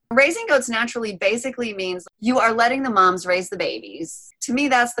Raising goats naturally basically means you are letting the moms raise the babies. To me,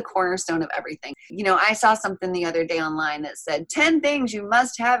 that's the cornerstone of everything. You know, I saw something the other day online that said 10 things you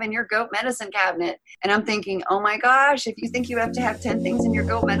must have in your goat medicine cabinet. And I'm thinking, oh my gosh, if you think you have to have 10 things in your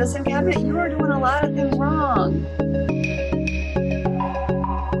goat medicine cabinet, you are doing a lot of things wrong.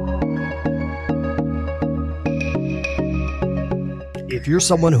 If you're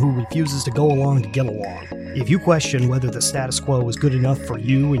someone who refuses to go along to get along, if you question whether the status quo is good enough for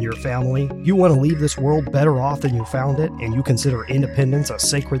you and your family, you want to leave this world better off than you found it, and you consider independence a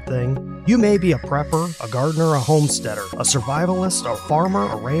sacred thing, you may be a prepper, a gardener, a homesteader, a survivalist, a farmer,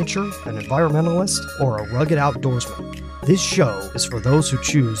 a rancher, an environmentalist, or a rugged outdoorsman. This show is for those who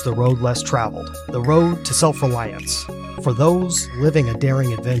choose the road less traveled, the road to self-reliance, for those living a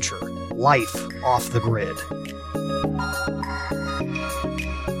daring adventure, life off the grid.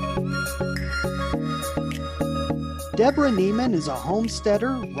 Deborah Niemann is a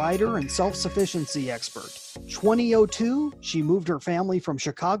homesteader, writer, and self-sufficiency expert. 2002, she moved her family from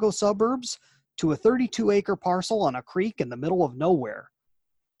Chicago suburbs to a 32-acre parcel on a creek in the middle of nowhere.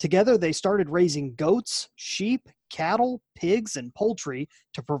 Together, they started raising goats, sheep, cattle, pigs, and poultry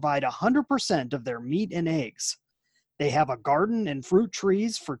to provide 100% of their meat and eggs. They have a garden and fruit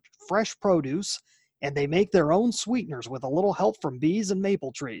trees for fresh produce, and they make their own sweeteners with a little help from bees and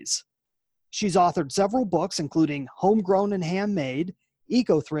maple trees. She's authored several books, including Homegrown and Handmade,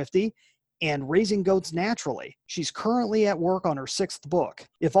 Eco-Thrifty, and Raising Goats Naturally. She's currently at work on her 6th book.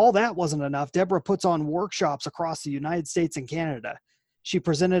 If all that wasn't enough, Deborah puts on workshops across the United States and Canada. She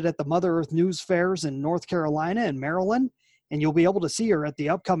presented at the Mother Earth News Fairs in North Carolina and Maryland, and you'll be able to see her at the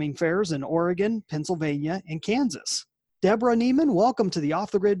upcoming fairs in Oregon, Pennsylvania, and Kansas. Deborah Niemann, welcome to the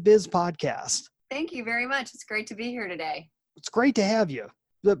Off the Grid Biz podcast. Thank you very much. It's great to be here today. It's great to have you.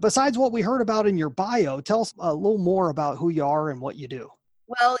 Besides what we heard about in your bio, tell us a little more about who you are and what you do.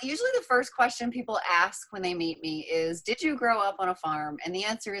 Well, usually the first question people ask when they meet me is, did you grow up on a farm? And the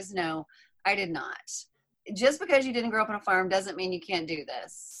answer is no, I did not. Just because you didn't grow up on a farm doesn't mean you can't do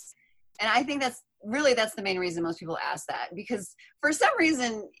this. And I think that's the main reason most people ask that, because for some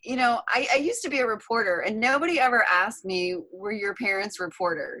reason, you know, I used to be a reporter and nobody ever asked me, were your parents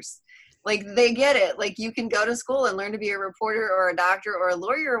reporters? Like, they get it. Like, you can go to school and learn to be a reporter or a doctor or a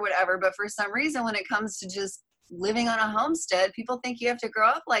lawyer or whatever. But for some reason, when it comes to just living on a homestead, people think you have to grow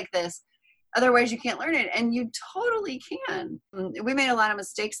up like this. Otherwise, you can't learn it. And you totally can. We made a lot of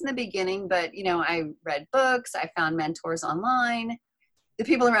mistakes in the beginning, but, you know, I read books. I found mentors online. The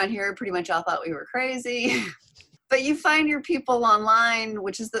people around here pretty much all thought we were crazy. But you find your people online,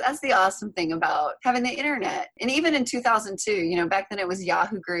 which is that's the awesome thing about having the internet. And even in 2002, you know, back then it was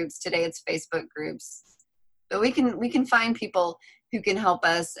Yahoo groups. Today it's Facebook groups. But we can find people who can help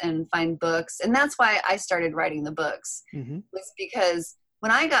us and find books. And that's why I started writing the books. Was because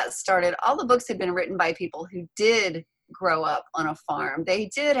when I got started, all the books had been written by people who did grow up on a farm. They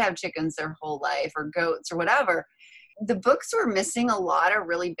did have chickens their whole life or goats or whatever. The books were missing a lot of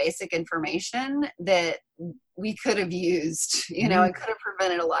really basic information that we could have used. You know, it could have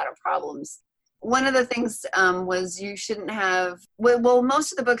prevented a lot of problems. One of the things was you shouldn't have, well,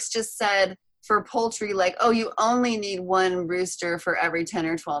 most of the books just said for poultry, like, oh, you only need one rooster for every 10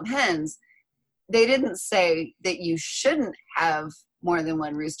 or 12 hens. They didn't say that you shouldn't have more than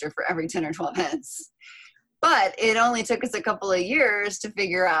one rooster for every 10 or 12 hens. But it only took us a couple of years to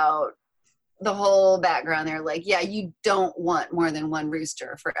figure out the whole background there. Like, yeah, you don't want more than one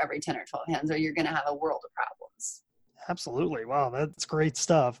rooster for every 10 or 12 hens, or you're going to have a world of problems. Absolutely. Wow, that's great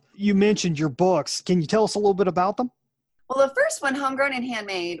stuff. You mentioned your books. Can you tell us a little bit about them? Well, the first one, Homegrown and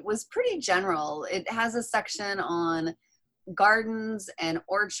Handmade, was pretty general. It has a section on gardens and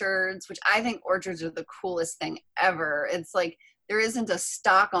orchards, which I think orchards are the coolest thing ever. It's like there isn't a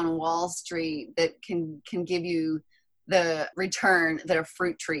stock on Wall Street that can give you the return that a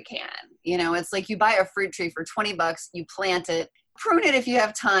fruit tree can. You know, it's like you buy a fruit tree for $20, you plant it, prune it if you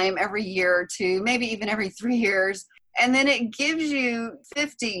have time every year or two, maybe even every 3 years. And then it gives you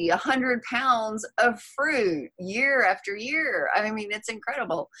 50, 100 pounds of fruit year after year. I mean, it's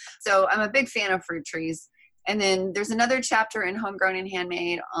incredible. So I'm a big fan of fruit trees. And then there's another chapter in Homegrown and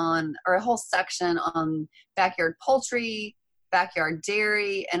Handmade or a whole section on backyard poultry, backyard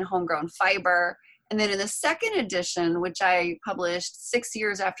dairy, and homegrown fiber. And then in the second edition, which I published 6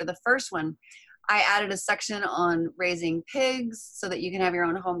 years after the first one, I added a section on raising pigs so that you can have your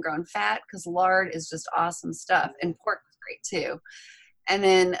own homegrown fat, because lard is just awesome stuff. And pork is great too. And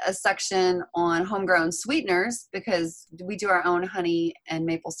then a section on homegrown sweeteners, because we do our own honey and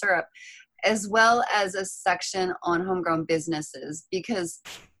maple syrup, as well as a section on homegrown businesses, because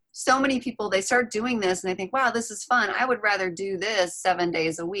so many people, they start doing this and they think, wow, this is fun. I would rather do this 7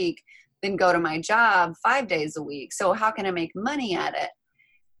 days a week than go to my job 5 days a week. So how can I make money at it?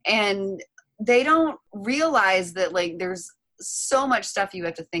 And they don't realize that like there's so much stuff you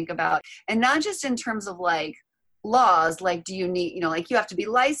have to think about, and not just in terms of like laws, like do you need, like you have to be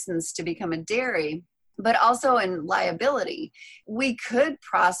licensed to become a dairy, but also in liability. We could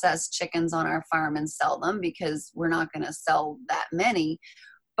process chickens on our farm and sell them because we're not going to sell that many,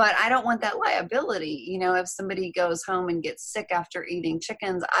 but I don't want that liability. If somebody goes home and gets sick after eating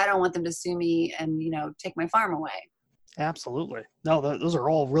chickens, I don't want them to sue me and, take my farm away. Absolutely. No, those are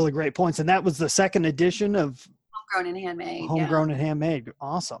all really great points. And that was the second edition of Homegrown and Handmade. Homegrown and Handmade.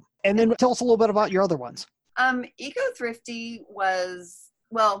 Awesome. And then tell us a little bit about your other ones. Eco Thrifty was,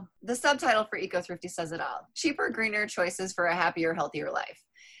 well, the subtitle for Eco Thrifty says it all. Cheaper, greener choices for a happier, healthier life.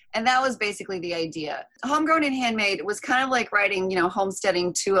 And that was basically the idea. Homegrown and Handmade was kind of like writing,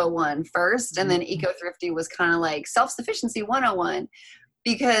 Homesteading 201 first, and then Eco Thrifty was kind of like Self-Sufficiency 101,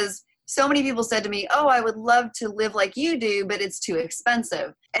 because so many people said to me, oh, I would love to live like you do, but it's too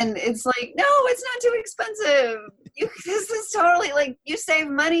expensive. And it's like, no, it's not too expensive. This is totally like, you save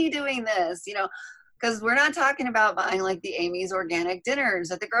money doing this, because we're not talking about buying like the Amy's organic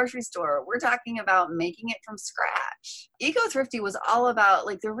dinners at the grocery store. We're talking about making it from scratch. Eco Thrifty was all about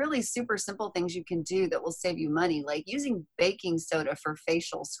like the really super simple things you can do that will save you money, like using baking soda for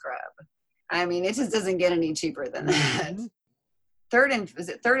facial scrub. I mean, it just doesn't get any cheaper than that. Third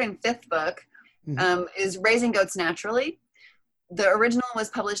and fifth book is Raising Goats Naturally. The original was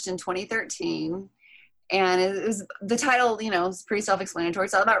published in 2013, and it was, the title, is pretty self-explanatory.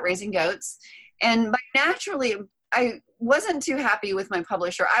 It's all about raising goats. And by naturally, I wasn't too happy with my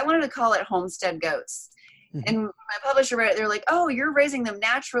publisher. I wanted to call it Homestead Goats. And my publisher read it, they're like, oh, you're raising them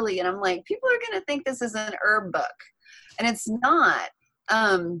naturally. And I'm like, people are going to think this is an herb book. And it's not.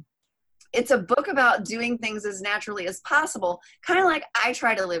 It's a book about doing things as naturally as possible, kind of like I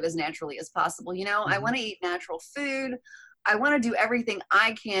try to live as naturally as possible. I want to eat natural food. I want to do everything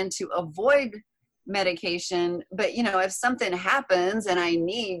I can to avoid medication. But, if something happens and I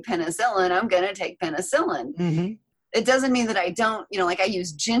need penicillin, I'm going to take penicillin. It doesn't mean that I don't, like I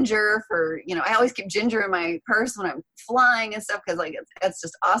use ginger for, I always keep ginger in my purse when I'm flying and stuff, because like that's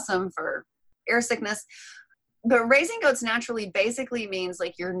just awesome for air sickness. But raising goats naturally basically means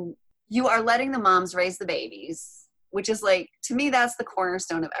like you are letting the moms raise the babies, which is like, to me, that's the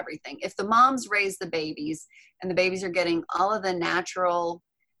cornerstone of everything. If the moms raise the babies and the babies are getting all of the natural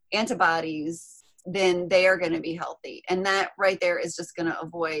antibodies, then they are going to be healthy. And that right there is just going to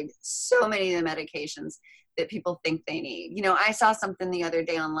avoid so many of the medications that people think they need. I saw something the other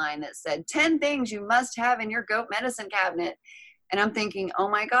day online that said 10 things you must have in your goat medicine cabinet. And I'm thinking, oh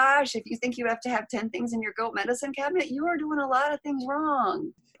my gosh, if you think you have to have 10 things in your goat medicine cabinet, you are doing a lot of things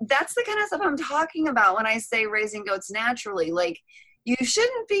wrong. That's the kind of stuff I'm talking about when I say raising goats naturally. Like, you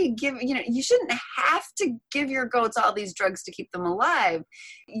shouldn't be giving, you shouldn't have to give your goats all these drugs to keep them alive.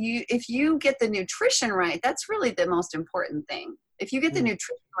 If you get the nutrition right, that's really the most important thing. If you get the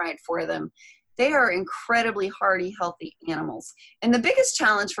nutrition right for them, they are incredibly hardy, healthy animals. And the biggest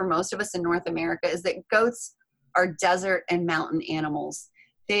challenge for most of us in North America is that goats are desert and mountain animals.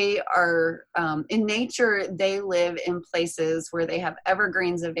 They are, in nature, they live in places where they have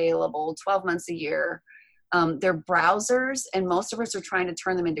evergreens available 12 months a year. They're browsers, and most of us are trying to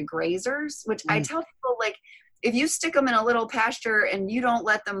turn them into grazers, which I tell people, like, if you stick them in a little pasture and you don't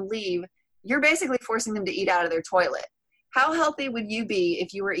let them leave, you're basically forcing them to eat out of their toilet. How healthy would you be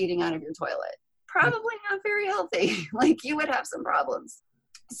if you were eating out of your toilet? Probably not very healthy. Like, you would have some problems.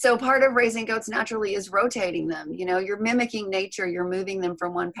 So part of raising goats naturally is rotating them. You're mimicking nature. You're moving them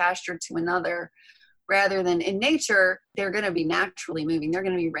from one pasture to another, rather than in nature, they're going to be naturally moving. They're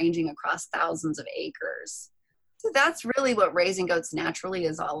going to be ranging across thousands of acres. So that's really what raising goats naturally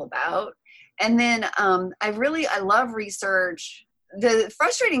is all about. And then I love research. The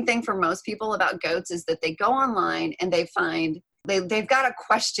frustrating thing for most people about goats is that they go online and they find they've got a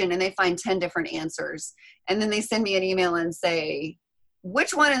question and they find 10 different answers. And then they send me an email and say,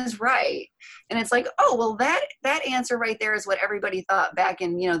 which one is right? And it's like, oh, well, that answer right there is what everybody thought back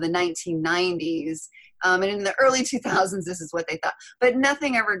in, the 1990s. And in the early 2000s, this is what they thought. But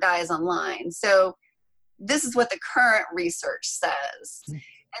nothing ever dies online. So this is what the current research says.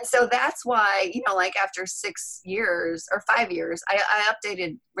 And so that's why, like after 6 years or 5 years, I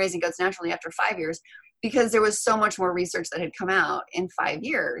updated Raising Goats Naturally after 5 years, because there was so much more research that had come out in 5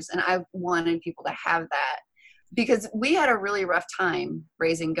 years. And I wanted people to have that. Because we had a really rough time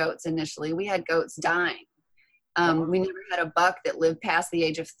raising goats initially. We had goats dying. We never had a buck that lived past the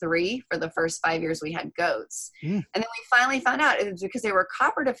age of 3 for the first 5 years we had goats. And then we finally found out it was because they were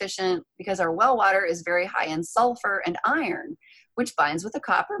copper deficient, because our well water is very high in sulfur and iron, which binds with the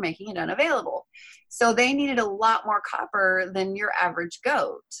copper, making it unavailable. So they needed a lot more copper than your average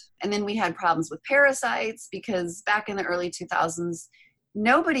goat. And then we had problems with parasites, because back in the early 2000s,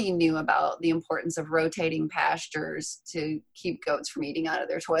 nobody knew about the importance of rotating pastures to keep goats from eating out of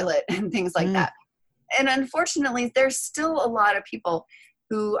their toilet and things like that. And unfortunately, there's still a lot of people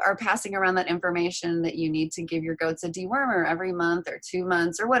who are passing around that information that you need to give your goats a dewormer every month or 2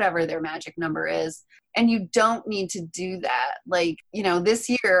 months or whatever their magic number is. And you don't need to do that. Like, this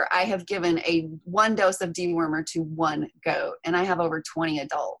year I have given 1 dose of dewormer to 1 goat, and I have over 20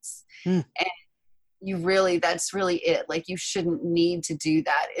 adults. And that's really it. Like, you shouldn't need to do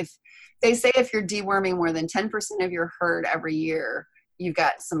that. If they say if you're deworming more than 10% of your herd every year, you've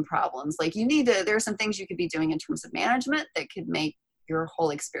got some problems. Like, there's some things you could be doing in terms of management that could make your whole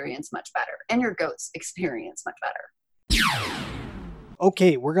experience much better, and your goats' experience much better.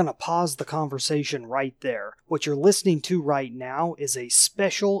 Okay, we're going to pause the conversation right there. What you're listening to right now is a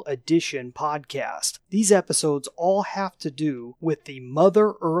special edition podcast. These episodes all have to do with the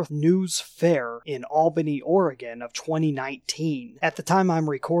Mother Earth News Fair in Albany, Oregon of 2019. At the time I'm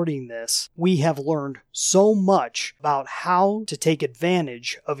recording this, we have learned so much about how to take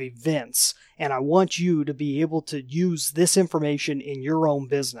advantage of events, and I want you to be able to use this information in your own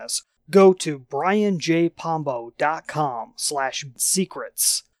business. Go to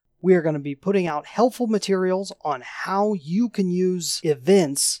brianjpombo.com/secrets. We are going to be putting out helpful materials on how you can use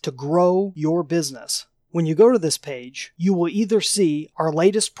events to grow your business. When you go to this page, you will either see our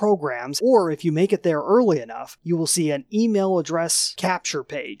latest programs, or if you make it there early enough, you will see an email address capture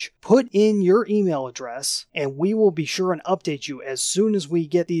page. Put in your email address, and we will be sure and update you as soon as we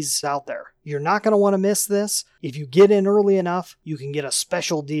get these out there. You're not going to want to miss this. If you get in early enough, you can get a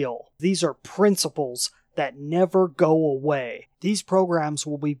special deal. These are principles that never go away. These programs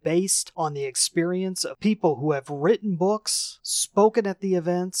will be based on the experience of people who have written books, spoken at the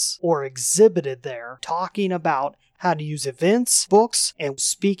events, or exhibited there, talking about how to use events, books, and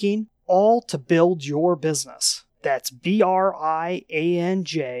speaking, all to build your business. That's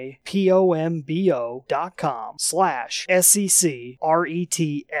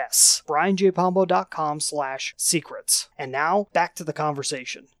brianjpombo.com/secrets. brianjpombo.com/secrets. And now, back to the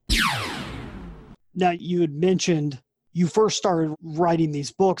conversation. Now, you had mentioned you first started writing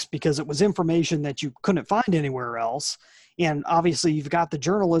these books because it was information that you couldn't find anywhere else. And obviously, you've got the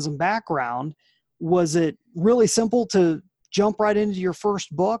journalism background. Was it really simple to jump right into your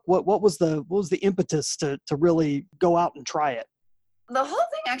first book? What was the impetus to really go out and try it? The whole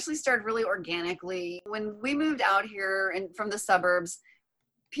thing actually started really organically. When we moved out here from the suburbs,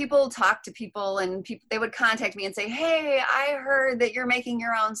 people talk to people, and they would contact me and say, "Hey, I heard that you're making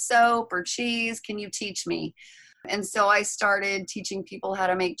your own soap or cheese. Can you teach me?" And so I started teaching people how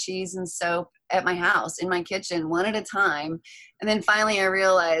to make cheese and soap at my house, in my kitchen, one at a time. And then finally I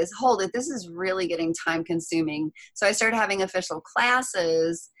realized, hold it, this is really getting time consuming. So I started having official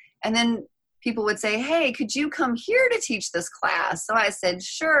classes, and then people would say, "Hey, could you come here to teach this class?" So I said,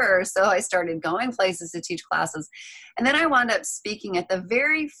 "Sure." So I started going places to teach classes. And then I wound up speaking at the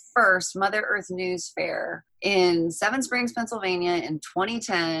very first Mother Earth News Fair in Seven Springs, Pennsylvania in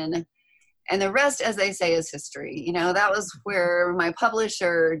 2010. And the rest, as they say, is history. That was where my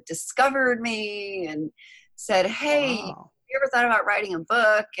publisher discovered me and said, "Hey, Wow. you ever thought about writing a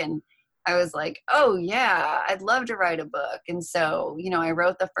book?" And I was like, "Oh yeah, I'd love to write a book." And so, I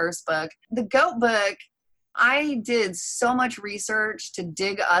wrote the first book. The goat book, I did so much research to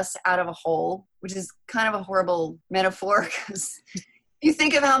dig us out of a hole, which is kind of a horrible metaphor, because you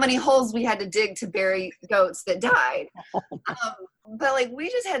think of how many holes we had to dig to bury goats that died. But we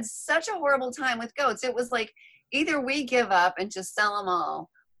just had such a horrible time with goats. It was like, either we give up and just sell them all,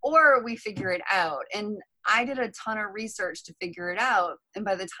 or we figure it out. And I did a ton of research to figure it out. And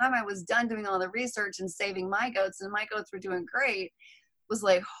by the time I was done doing all the research and saving my goats, and my goats were doing great, was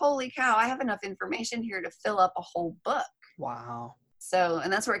like, holy cow, I have enough information here to fill up a whole book. Wow. So,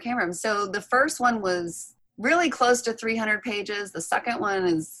 and that's where it came from. So the first one was really close to 300 pages. The second one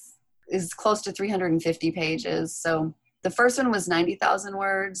is close to 350 pages. So the first one was 90,000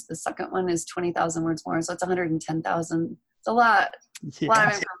 words. The second one is 20,000 words more. So it's 110,000. It's a lot. Yeah. A lot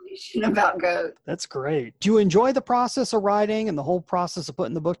of information about goats. That's great. Do you enjoy the process of writing and the whole process of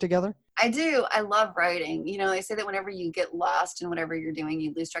putting the book together? I do. I love writing. They say that whenever you get lost in whatever you're doing,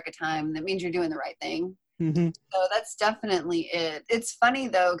 you lose track of time. That means you're doing the right thing. Mm-hmm. So that's definitely it. It's funny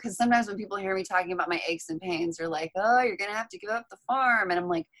though, because sometimes when people hear me talking about my aches and pains, they're like, "Oh, you're going to have to give up the farm." And I'm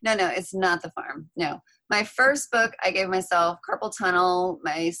like, no, it's not the farm. No, My first book, I gave myself carpal tunnel.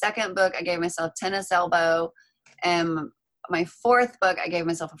 My second book, I gave myself tennis elbow. And my fourth book, I gave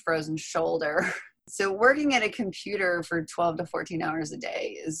myself a frozen shoulder. So working at a computer for 12 to 14 hours a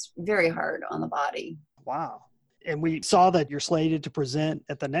day is very hard on the body. Wow. And we saw that you're slated to present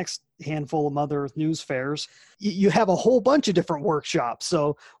at the next handful of Mother Earth News fairs. You have a whole bunch of different workshops.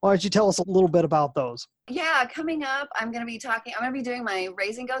 So why don't you tell us a little bit about those? Yeah, coming up, I'm going to be doing my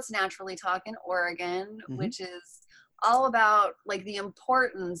Raising Goats Naturally talk in Oregon, which is all about like the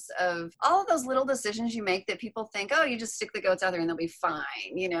importance of all of those little decisions you make that people think, oh, you just stick the goats out there and they'll be fine.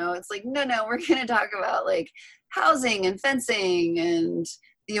 You know, it's like, no, we're going to talk about like housing and fencing and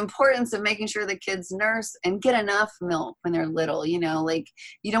the importance of making sure the kids nurse and get enough milk when they're little. You know, like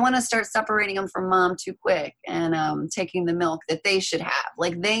you don't want to start separating them from mom too quick and taking the milk that they should have.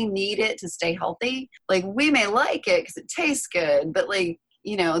 Like they need it to stay healthy. Like we may like it because it tastes good, but like,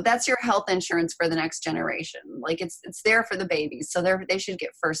 you know, that's your health insurance for the next generation. Like it's there for the babies. So they should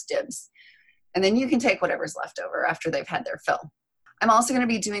get first dibs. And then you can take whatever's left over after they've had their fill. I'm also going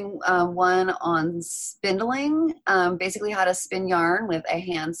to be doing one on spindling, basically how to spin yarn with a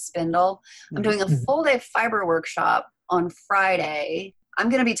hand spindle. I'm doing a full day fiber workshop on Friday. I'm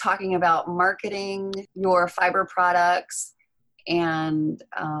going to be talking about marketing your fiber products and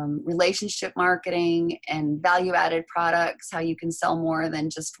relationship marketing and value-added products, how you can sell more than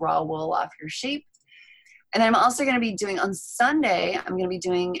just raw wool off your sheep. And then I'm also going to be doing, on Sunday, I'm going to be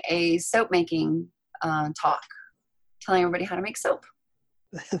doing a soap making talk, telling everybody how to make soap.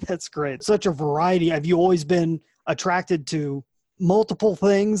 That's great. Such a variety. Have you always been attracted to multiple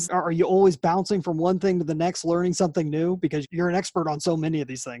things? Are you always bouncing from one thing to the next, learning something new? Because you're an expert on so many of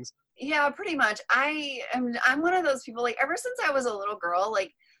these things. Yeah, pretty much. I'm one of those people, like ever since I was a little girl,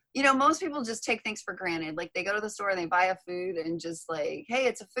 like, you know, most people just take things for granted. Like they go to the store and they buy a food and just like, hey,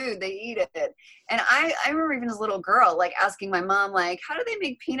 it's a food, they eat it. And I remember even as a little girl, like asking my mom, like, how do they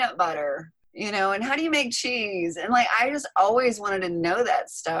make peanut butter? You know, and how do you make cheese? And like, I just always wanted to know that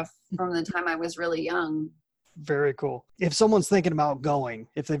stuff from the time I was really young. Very cool. If someone's thinking about going,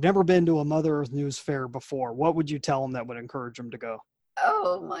 if they've never been to a Mother Earth News fair before, what would you tell them that would encourage them to go?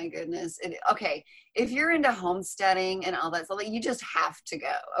 Oh my goodness. Okay. If you're into homesteading and all that stuff, like, you just have to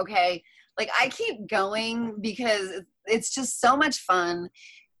go. Okay. Like I keep going because it's just so much fun.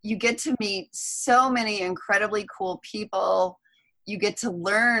 You get to meet so many incredibly cool people. You get to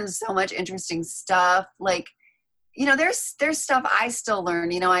learn so much interesting stuff. Like, you know, there's stuff I still learn.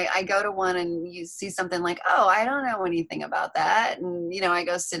 You know, I go to one and you see something like, oh, I don't know anything about that. And, you know, I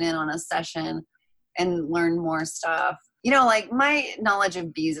go sit in on a session and learn more stuff. You know, like my knowledge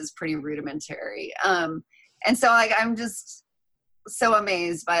of bees is pretty rudimentary. And so like, I'm just so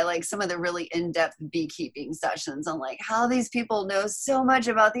amazed by like some of the really in-depth beekeeping sessions on like how these people know so much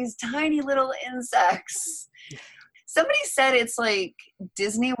about these tiny little insects. Somebody said it's like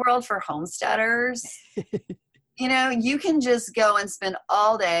Disney World for homesteaders. You know, you can just go and spend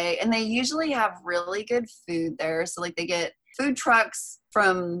all day, and they usually have really good food there. So like they get food trucks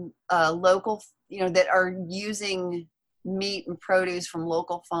from local, you know, that are using meat and produce from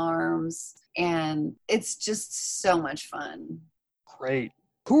local farms. And it's just so much fun. Great.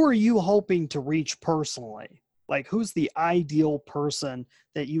 Who are you hoping to reach personally? Like, who's the ideal person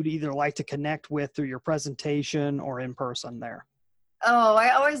that you'd either like to connect with through your presentation or in person there? Oh, I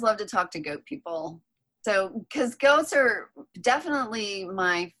always love to talk to goat people. So, because goats are definitely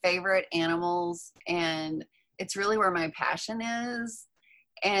my favorite animals, and it's really where my passion is.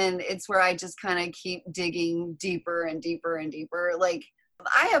 And it's where I just kind of keep digging deeper and deeper and deeper. Like,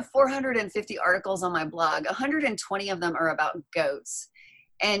 I have 450 articles on my blog. 120 of them are about goats.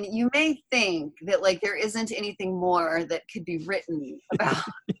 And you may think that like there isn't anything more that could be written about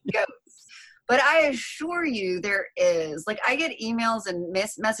goats. But I assure you there is. Like I get emails and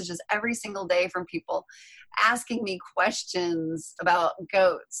messages every single day from people asking me questions about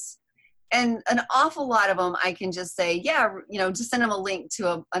goats. And an awful lot of them I can just say, yeah, you know, just send them a link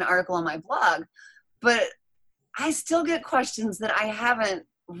to an article on my blog. But I still get questions that I haven't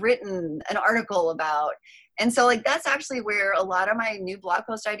written an article about. And so like that's actually where a lot of my new blog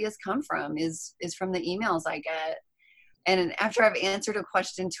post ideas come from is from the emails I get. And after I've answered a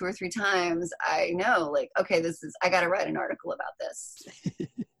question 2 or 3 times, I know like, okay, I got to write an article about this.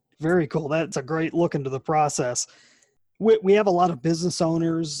 Very cool. That's a great look into the process. We have a lot of business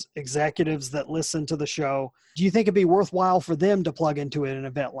owners, executives that listen to the show. Do you think it'd be worthwhile for them to plug into an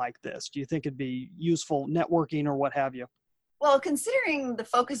event like this? Do you think it'd be useful networking or what have you? Well, considering the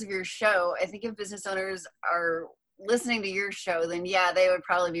focus of your show, I think if business owners are listening to your show, then yeah, they would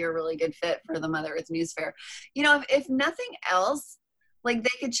probably be a really good fit for the Mother Earth News Fair. You know, if nothing else, Like, they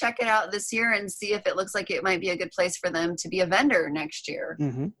could check it out this year and see if it looks like it might be a good place for them to be a vendor next year.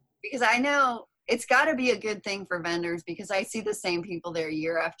 Mm-hmm. Because I know it's got to be a good thing for vendors, because I see the same people there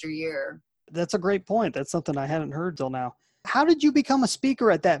year after year. That's a great point. That's something I hadn't heard till now. How did you become a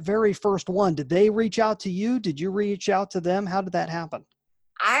speaker at that very first one? Did they reach out to you? Did you reach out to them? How did that happen?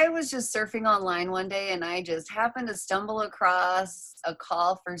 I was just surfing online one day, and I just happened to stumble across a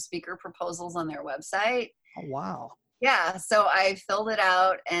call for speaker proposals on their website. Oh, wow. Yeah, so I filled it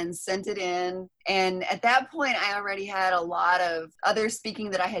out and sent it in. And at that point, I already had a lot of other speaking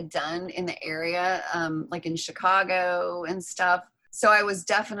that I had done in the area, like in Chicago and stuff. So I was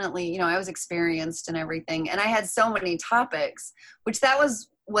definitely, I was experienced and everything. And I had so many topics, which that was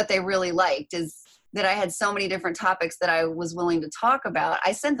what they really liked, is that I had so many different topics that I was willing to talk about.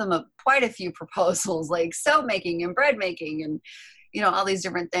 I sent them quite a few proposals, like soap making and bread making and, all these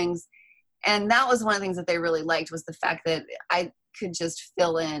different things. And that was one of the things that they really liked, was the fact that I could just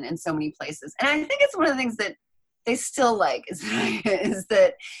fill in so many places. And I think it's one of the things that they still like is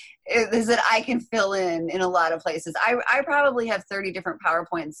that I can fill in a lot of places. I probably have 30 different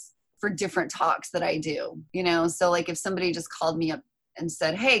PowerPoints for different talks that I do, So like if somebody just called me up and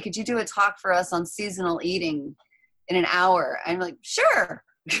said, hey, could you do a talk for us on seasonal eating in an hour? I'm like, sure.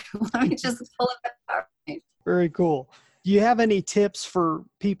 Let me just pull up that PowerPoint. Very cool. Do you have any tips for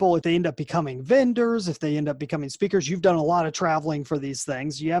people if they end up becoming vendors, if they end up becoming speakers? You've done a lot of traveling for these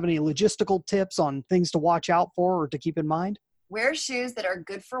things. Do you have any logistical tips on things to watch out for or to keep in mind? Wear shoes that are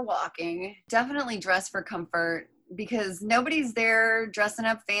good for walking. Definitely dress for comfort, because nobody's there dressing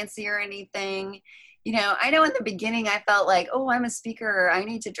up fancy or anything. I know in the beginning I felt like, oh, I'm a speaker, I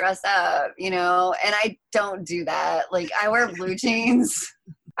need to dress up, and I don't do that. Like, I wear blue jeans.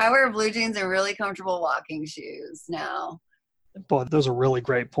 I wear blue jeans and really comfortable walking shoes now. Boy, those are really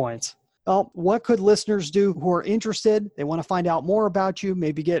great points. Well, what could listeners do who are interested? They want to find out more about you,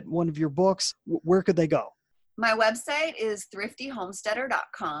 maybe get one of your books. Where could they go? My website is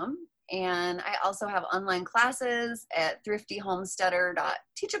thriftyhomesteader.com. And I also have online classes at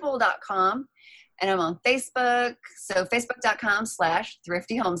thriftyhomesteader.teachable.com. And I'm on Facebook. So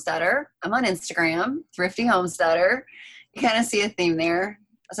facebook.com/thriftyhomesteader. I'm on Instagram, Thrifty Homesteader. You kind of see a theme there.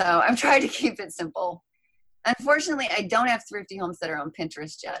 So I've tried to keep it simple. Unfortunately, I don't have Thrifty Homesteader on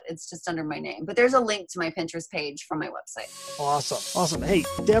Pinterest yet. It's just under my name. But there's a link to my Pinterest page from my website. Awesome. Hey,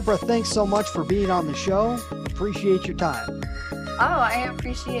 Deborah, thanks so much for being on the show. Appreciate your time. Oh, I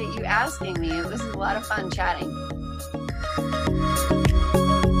appreciate you asking me. It was a lot of fun chatting.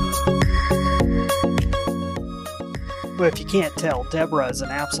 But if you can't tell, Deborah is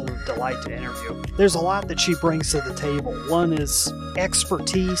an absolute delight to interview. There's a lot that she brings to the table. One is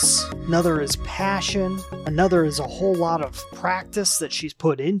expertise, another is passion, another is a whole lot of practice that she's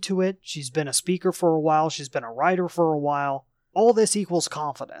put into it. She's been a speaker for a while, she's been a writer for a while. All this equals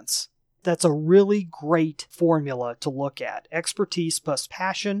confidence. That's a really great formula to look at. Expertise plus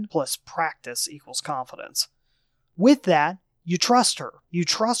passion plus practice equals confidence. With that, you trust her. You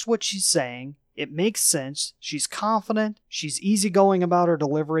trust what she's saying. It makes sense. She's confident. She's easygoing about her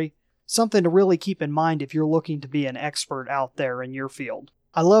delivery. Something to really keep in mind if you're looking to be an expert out there in your field.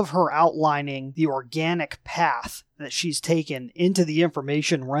 I love her outlining the organic path that she's taken into the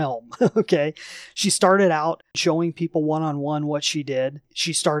information realm. Okay. She started out showing people one-on-one what she did.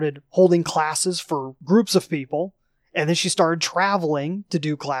 She started holding classes for groups of people. And then she started traveling to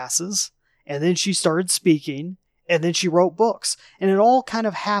do classes. And then she started speaking. And then she wrote books. And it all kind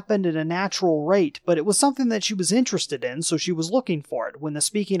of happened at a natural rate, but it was something that she was interested in, so she was looking for it. When the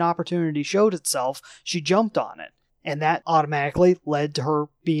speaking opportunity showed itself, she jumped on it. And that automatically led to her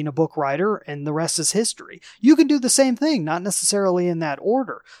being a book writer, and the rest is history. You can do the same thing, not necessarily in that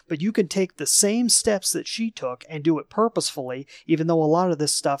order, but you can take the same steps that she took and do it purposefully, even though a lot of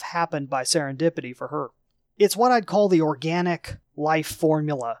this stuff happened by serendipity for her. It's what I'd call the organic life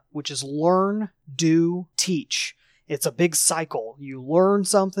formula, which is learn, do, teach. It's a big cycle. You learn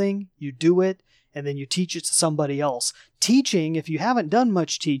something, you do it, and then you teach it to somebody else. Teaching, if you haven't done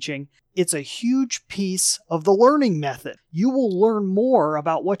much teaching, it's a huge piece of the learning method. You will learn more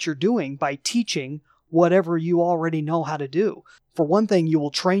about what you're doing by teaching whatever you already know how to do. For one thing, you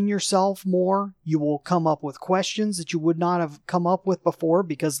will train yourself more. You will come up with questions that you would not have come up with before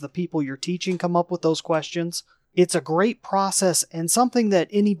because the people you're teaching come up with those questions. It's a great process and something that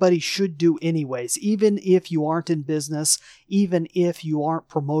anybody should do anyways, even if you aren't in business, even if you aren't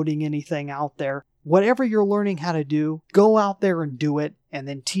promoting anything out there. Whatever you're learning how to do, go out there and do it, and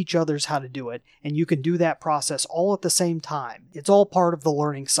then teach others how to do it. And you can do that process all at the same time. It's all part of the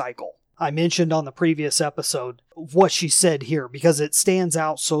learning cycle. I mentioned on the previous episode what she said here because it stands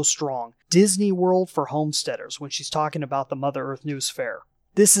out so strong. Disney World for homesteaders when she's talking about the Mother Earth News Fair.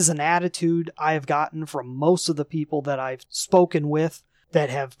 This is an attitude I have gotten from most of the people that I've spoken with that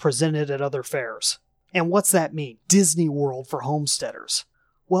have presented at other fairs. And what's that mean? Disney World for homesteaders.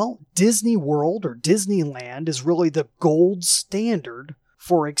 Well, Disney World or Disneyland is really the gold standard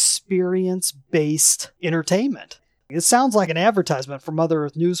for experience-based entertainment. It sounds like an advertisement for Mother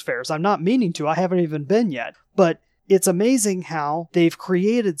Earth News Fairs. I'm not meaning to. I haven't even been yet. But it's amazing how they've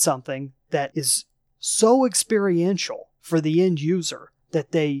created something that is so experiential for the end user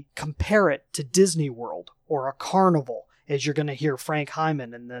that they compare it to Disney World or a carnival, as you're going to hear Frank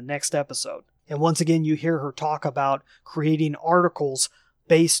Hyman in the next episode. And once again, you hear her talk about creating articles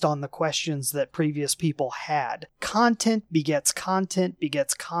based on the questions that previous people had. Content begets content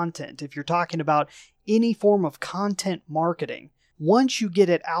begets content. If you're talking about any form of content marketing, once you get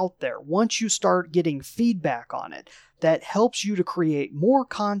it out there, once you start getting feedback on it, that helps you to create more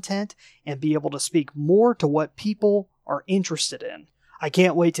content and be able to speak more to what people are interested in. I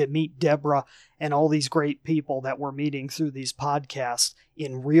can't wait to meet Deborah and all these great people that we're meeting through these podcasts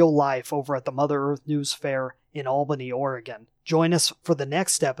in real life over at the Mother Earth News Fair in Albany, Oregon. Join us for the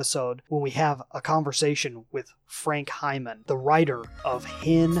next episode when we have a conversation with Frank Hyman, the writer of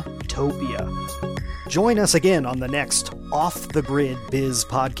Hentopia. Join us again on the next Off the Grid Biz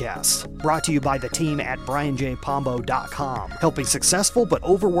podcast, brought to you by the team at brianjpombo.com, helping successful but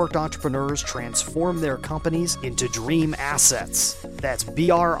overworked entrepreneurs transform their companies into dream assets. That's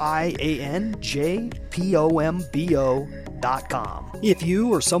brianjpombo.com. If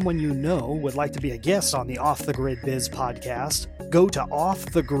you or someone you know would like to be a guest on the Off the Grid Biz podcast, go to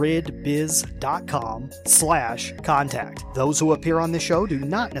offthegridbiz.com/contact. Those who appear on the show do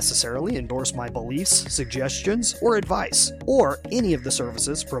not necessarily endorse my beliefs, suggestions, or advice, or any of the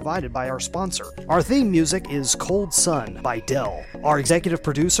services provided by our sponsor. Our theme music is Cold Sun by Dell. Our executive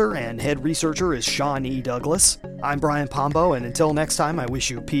producer and head researcher is Sean E. Douglas. I'm Brian Pombo, and until next time, I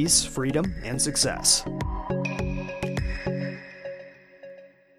wish you peace, freedom, and success.